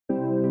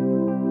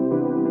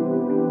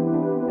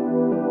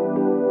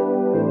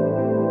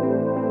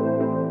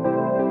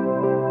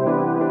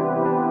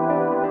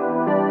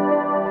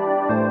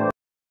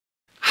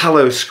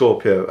Hello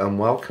Scorpio, and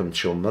welcome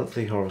to your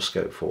monthly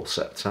horoscope for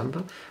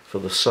September for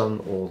the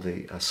Sun or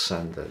the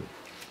Ascendant.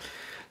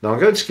 Now I'm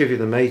going to give you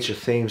the major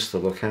themes to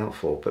look out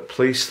for, but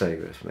please stay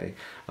with me.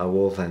 I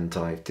will then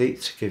dive deep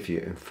to give you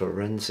in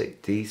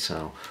forensic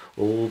detail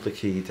all the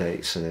key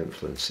dates and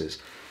influences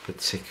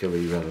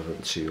particularly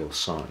relevant to your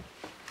sign.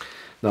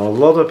 Now a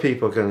lot of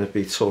people are going to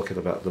be talking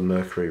about the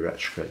Mercury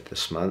retrograde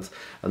this month,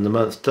 and the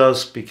month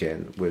does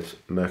begin with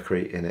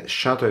Mercury in its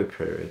shadow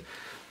period,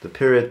 the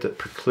period that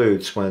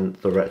precludes when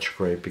the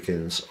retrograde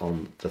begins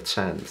on the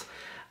 10th.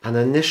 And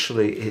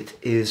initially it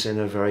is in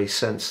a very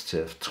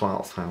sensitive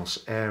 12th house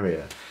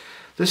area.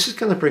 This is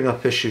going to bring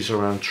up issues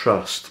around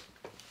trust,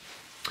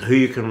 who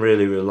you can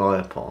really rely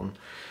upon.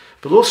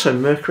 But also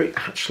Mercury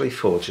actually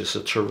forges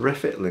a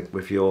terrific link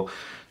with your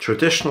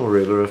traditional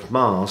ruler of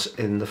Mars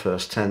in the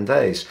first 10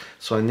 days.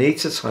 So I need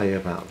to tell you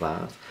about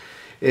that.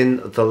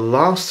 In the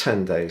last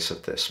 10 days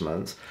of this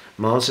month,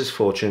 Mars is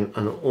forging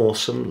an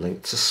awesome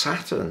link to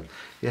Saturn.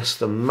 Yes,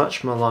 the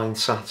much maligned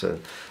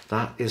Saturn.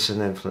 That is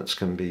an influence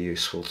can be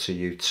useful to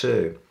you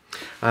too.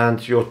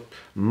 And your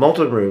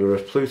modern ruler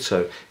of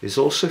Pluto is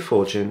also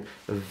forging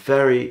a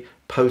very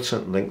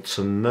potent link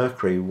to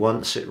Mercury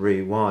once it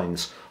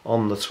rewinds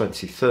on the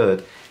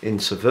 23rd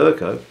into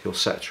Virgo, your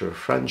sector of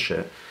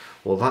friendship.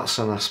 Well, that's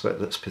an aspect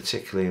that's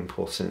particularly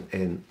important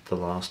in the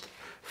last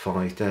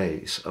 5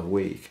 days, a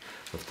week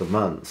of the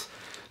month.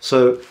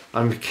 So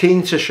I'm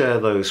keen to share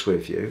those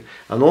with you,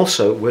 and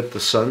also with the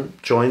Sun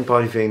joined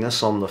by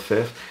Venus on the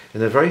 5th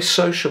in a very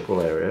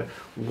sociable area.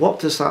 What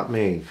does that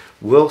mean?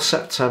 Will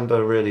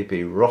September really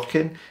be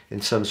rocking in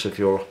terms of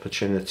your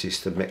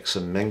opportunities to mix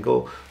and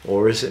mingle,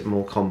 or is it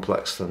more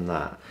complex than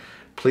that?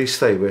 Please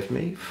stay with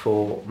me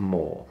for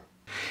more.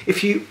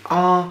 If you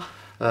are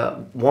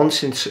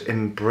wanting to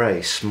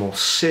embrace more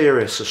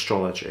serious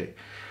astrology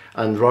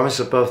and rise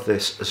above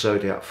this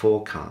Zodiac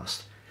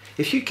forecast,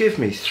 if you give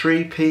me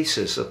 3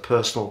 pieces of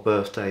personal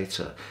birth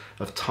data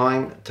of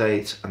time,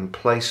 date and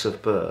place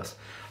of birth,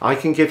 I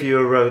can give you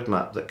a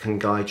roadmap that can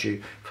guide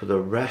you for the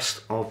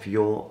rest of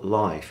your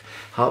life,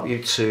 help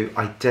you to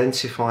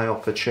identify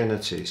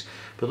opportunities,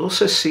 but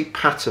also see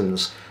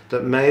patterns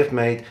that may have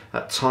made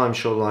at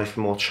times your life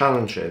more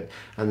challenging,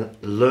 and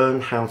learn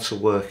how to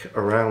work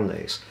around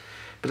these.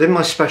 But in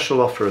my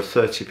special offer of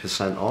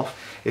 30% off,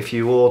 if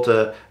you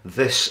order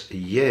this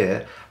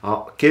year,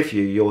 I'll give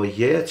you your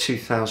year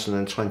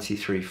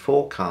 2023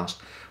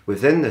 forecast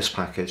within this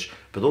package,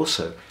 but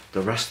also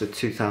the rest of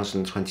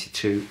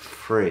 2022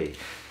 free.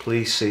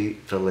 Please see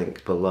the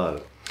link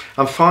below.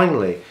 And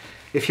finally,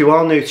 if you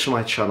are new to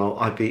my channel,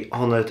 I'd be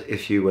honoured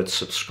if you would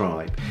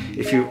subscribe.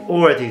 If you've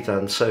already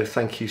done so,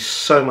 thank you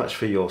so much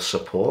for your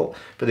support.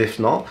 But if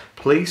not,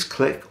 please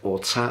click or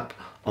tap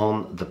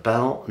on the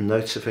bell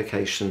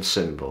notification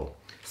symbol.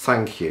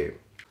 Thank you.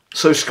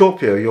 So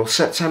Scorpio, your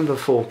September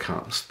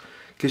forecast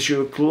gives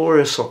you a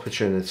glorious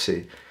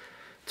opportunity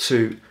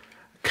to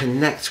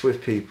connect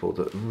with people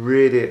that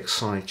really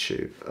excite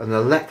you, an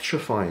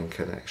electrifying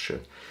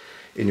connection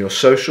in your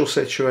social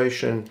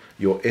situation,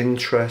 your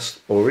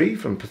interest, or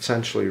even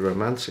potentially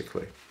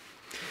romantically.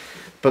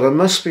 But I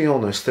must be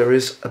honest, there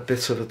is a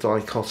bit of a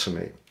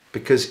dichotomy,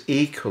 because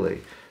equally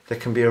there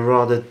can be a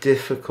rather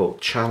difficult,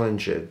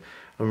 challenging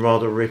and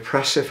rather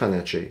repressive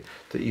energy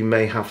that you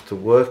may have to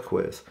work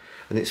with.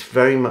 And it's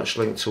very much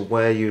linked to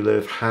where you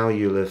live, how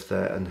you live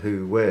there and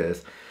who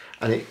with.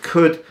 And it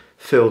could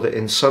feel that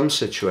in some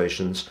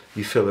situations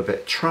you feel a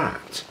bit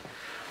trapped.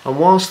 And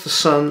whilst the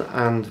Sun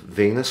and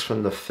Venus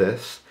from the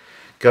 5th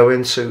go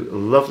into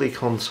lovely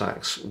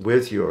contacts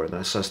with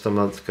Uranus as the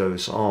month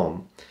goes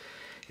on,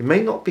 it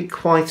may not be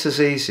quite as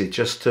easy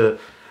just to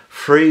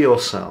free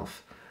yourself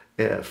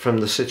from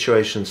the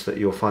situations that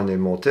you're finding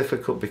more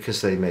difficult, because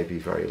they may be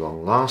very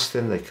long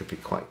lasting, they could be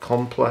quite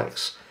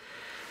complex.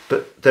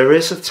 But there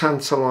is a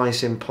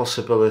tantalizing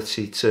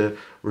possibility to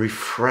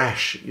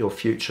refresh your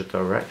future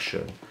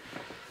direction.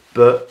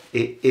 But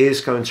it is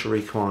going to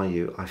require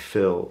you, I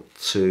feel,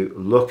 to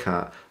look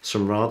at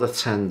some rather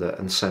tender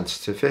and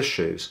sensitive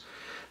issues.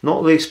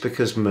 Not least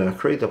because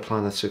Mercury, the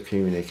planet of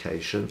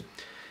communication,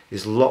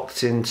 is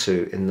locked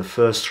into, in the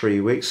first 3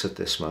 weeks of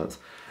this month,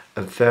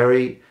 a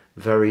very,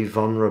 very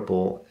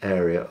vulnerable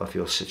area of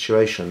your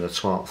situation, the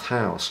 12th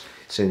house.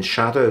 It's in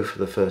shadow for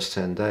the first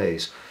 10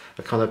 days.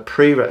 A kind of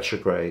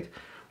pre-retrograde,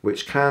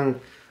 which can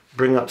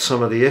bring up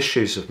some of the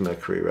issues of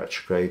Mercury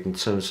retrograde in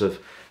terms of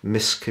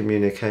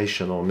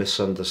miscommunication or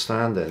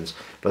misunderstandings,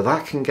 but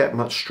that can get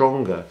much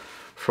stronger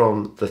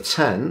from the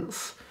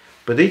 10th.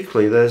 But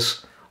equally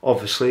there's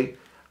obviously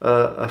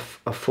a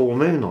full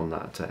moon on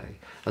that day,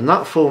 and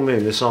that full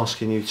moon is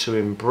asking you to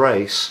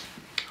embrace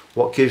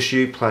what gives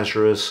you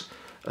pleasure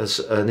as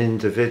an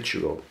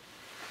individual,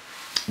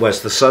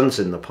 whereas the Sun's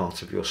in the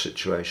part of your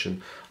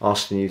situation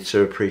asking you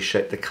to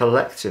appreciate the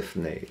collective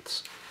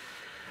needs.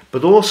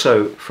 But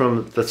also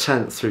from the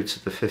 10th through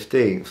to the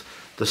 15th,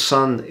 the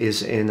Sun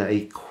is in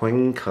a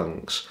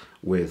quincunx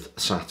with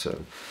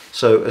Saturn.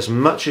 So as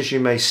much as you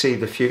may see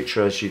the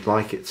future as you'd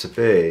like it to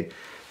be,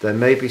 there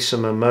may be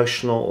some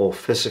emotional or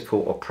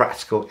physical or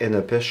practical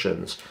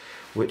inhibitions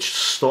which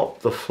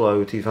stop the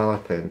flow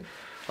developing,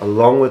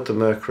 along with the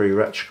Mercury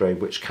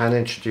retrograde, which can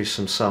introduce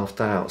some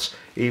self-doubts,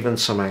 even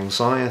some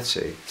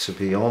anxiety, to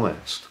be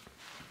honest.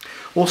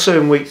 Also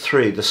in week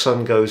 3, the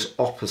Sun goes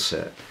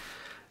opposite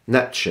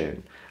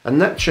Neptune. And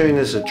Neptune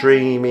is a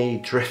dreamy,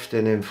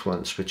 drifting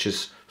influence, which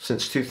is,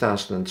 since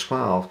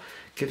 2012,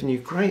 given you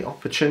great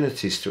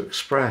opportunities to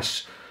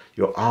express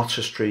your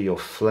artistry, your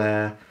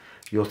flair,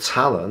 your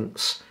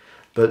talents.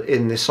 But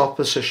in this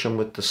opposition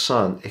with the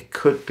Sun, it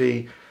could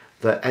be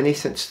that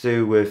anything to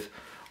do with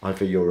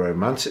either your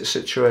romantic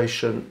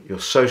situation, your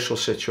social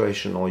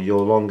situation, or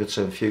your longer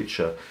term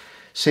future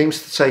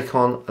seems to take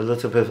on a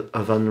little bit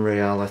of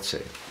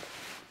unreality.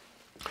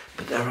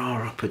 But there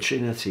are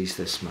opportunities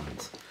this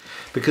month,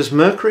 because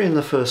Mercury in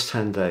the first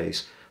 10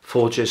 days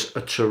forges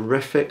a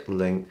terrific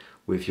link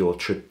with your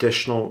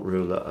traditional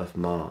ruler of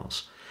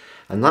Mars.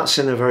 And that's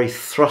in a very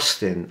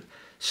thrusting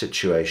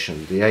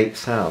situation, the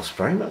 8th house,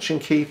 very much in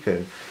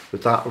keeping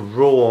with that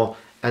raw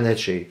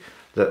energy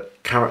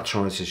that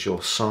characterizes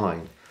your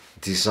sign,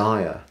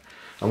 desire.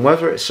 And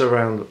whether it's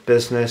around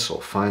business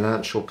or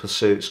financial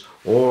pursuits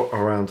or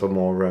around a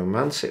more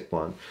romantic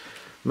one,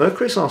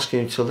 Mercury's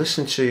asking you to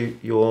listen to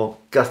your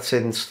gut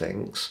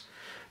instincts,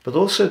 but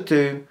also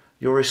do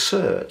your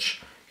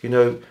research. You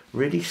know,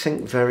 really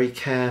think very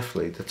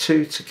carefully. The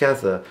two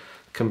together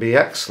can be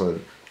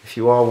excellent if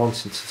you are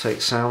wanting to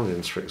take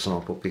soundings, for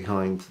example,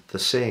 behind the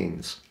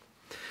scenes.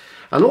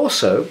 And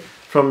also,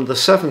 from the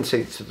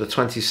 17th to the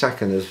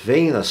 22nd, as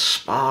Venus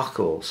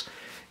sparkles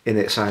in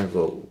its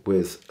angle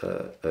with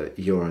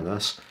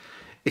Uranus,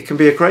 it can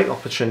be a great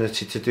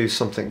opportunity to do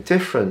something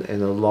different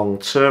in a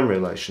long-term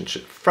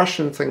relationship,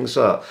 freshen things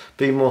up,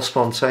 be more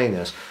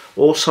spontaneous,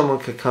 or someone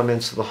could come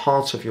into the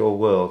heart of your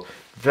world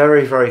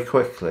very, very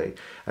quickly,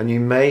 and you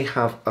may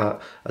have a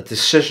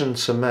decision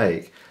to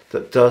make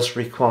that does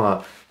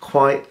require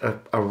quite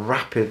a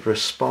rapid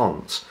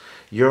response.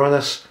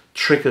 Uranus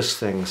triggers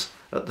things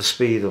at the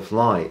speed of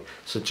light,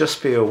 so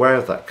just be aware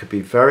of that. Could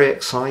be very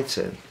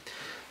exciting.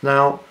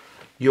 Now,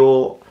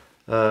 your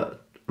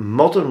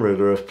modern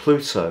ruler of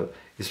Pluto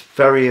is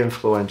very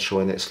influential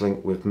in its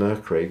link with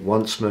Mercury.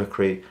 Once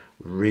Mercury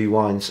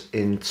rewinds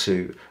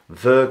into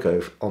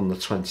Virgo on the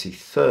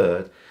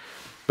 23rd,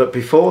 but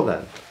before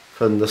then,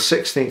 from the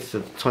 16th to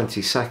the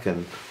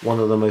 22nd, one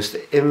of the most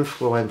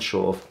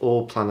influential of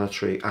all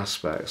planetary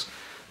aspects,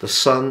 the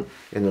Sun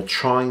in a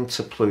trine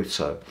to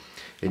Pluto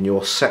in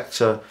your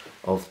sector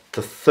of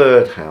the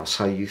 3rd house,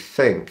 how you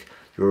think,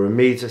 your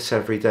immediate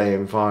everyday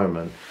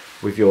environment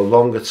with your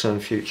longer term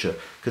future,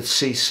 could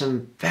see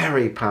some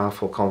very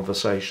powerful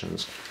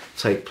conversations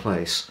take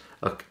place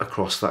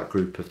across that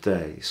group of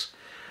days.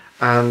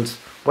 And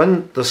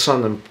when the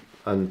Sun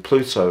and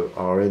Pluto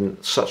are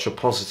in such a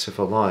positive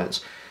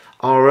alliance,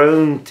 our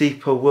own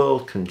deeper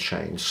world can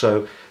change.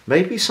 So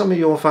maybe some of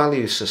your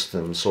value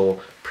systems or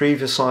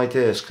previous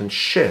ideas can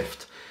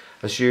shift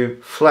as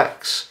you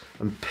flex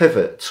and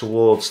pivot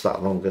towards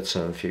that longer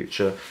term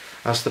future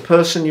as the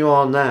person you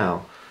are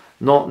now,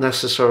 not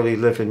necessarily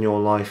living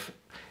your life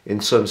in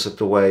terms of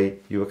the way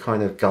you were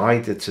kind of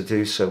guided to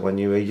do so when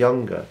you were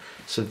younger.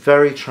 So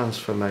very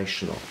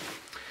transformational.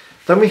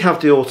 Then we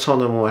have the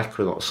autumnal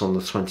equinox on the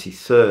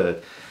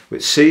 23rd,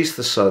 which sees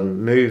the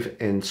Sun move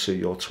into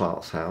your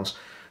 12th house.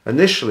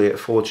 Initially it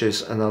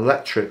forges an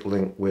electric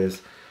link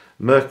with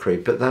Mercury,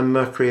 but then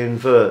Mercury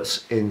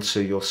inverts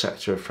into your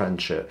sector of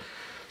friendship.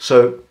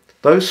 So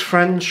those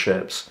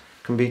friendships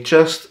can be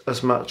just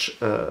as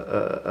much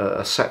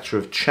a sector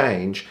of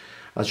change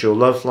as your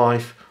love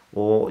life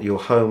or your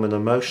home and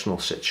emotional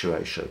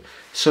situation.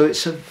 So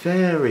it's a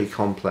very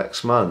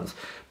complex month.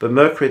 But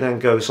Mercury then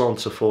goes on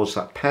to forge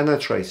that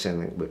penetrating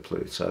link with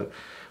Pluto,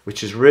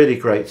 which is really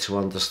great to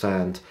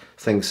understand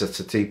things at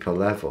a deeper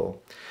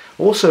level.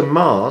 Also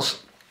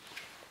Mars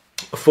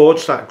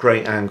forged that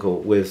great angle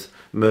with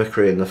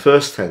Mercury in the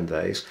first 10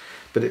 days,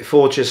 but it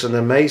forges an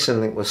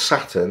amazing link with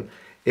Saturn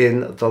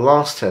in the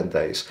last 10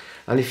 days.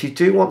 And if you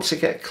do want to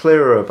get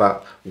clearer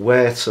about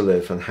where to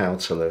live and how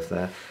to live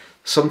there,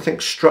 something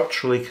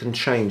structurally can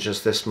change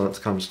as this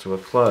month comes to a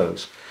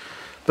close.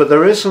 But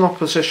there is an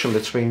opposition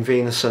between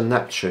Venus and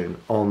Neptune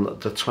on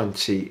the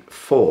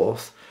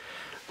 24th.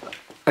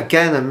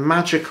 Again, a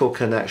magical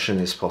connection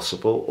is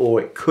possible,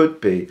 or it could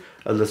be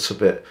a little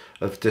bit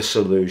of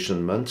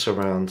disillusionment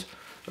around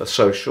a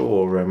social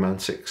or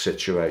romantic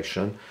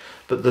situation.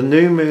 But the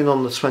new moon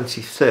on the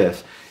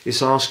 25th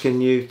is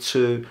asking you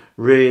to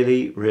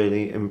really,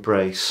 really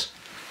embrace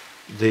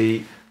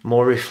the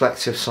more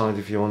reflective side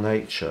of your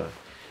nature.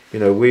 You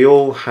know, we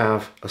all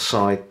have a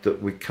side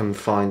that we can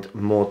find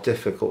more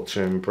difficult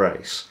to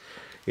embrace.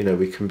 You know,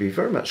 we can be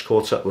very much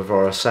caught up with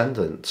our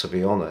ascendant, to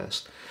be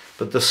honest.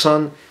 But the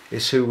Sun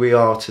is who we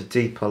are at a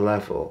deeper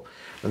level.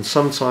 And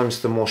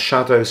sometimes the more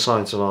shadow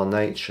sides of our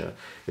nature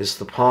is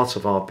the part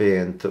of our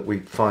being that we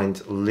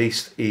find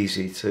least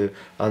easy to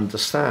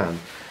understand.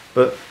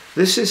 But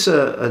this is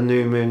a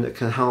new moon that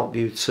can help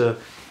you to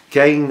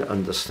gain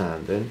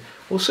understanding.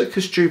 Also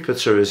because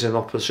Jupiter is in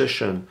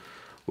opposition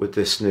with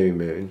this new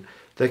moon,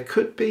 there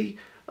could be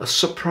a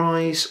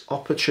surprise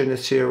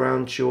opportunity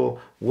around your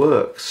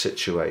work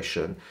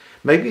situation.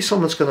 Maybe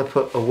someone's going to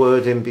put a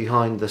word in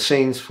behind the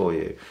scenes for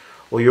you,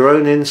 or your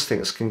own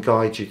instincts can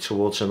guide you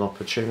towards an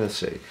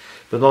opportunity.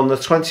 But on the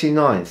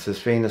 29th,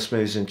 as Venus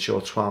moves into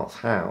your 12th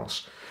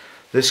house,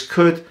 this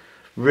could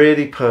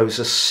really pose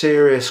a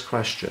serious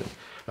question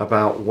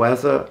about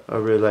whether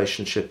a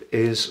relationship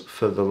is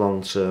for the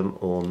long term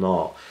or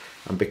not.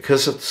 And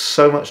because of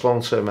so much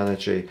long-term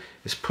energy,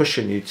 it's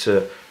pushing you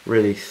to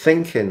really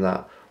think in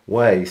that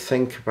way.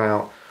 Think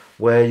about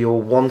where you're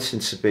wanting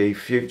to be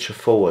future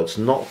forwards,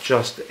 not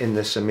just in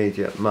this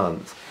immediate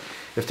month.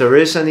 If there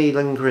is any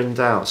lingering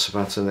doubts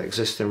about an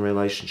existing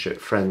relationship,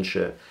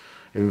 friendship,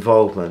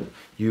 involvement,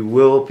 you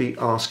will be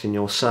asking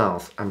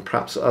yourself and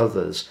perhaps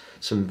others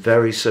some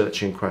very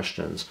searching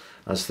questions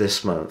as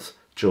this month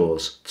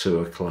draws to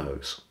a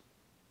close.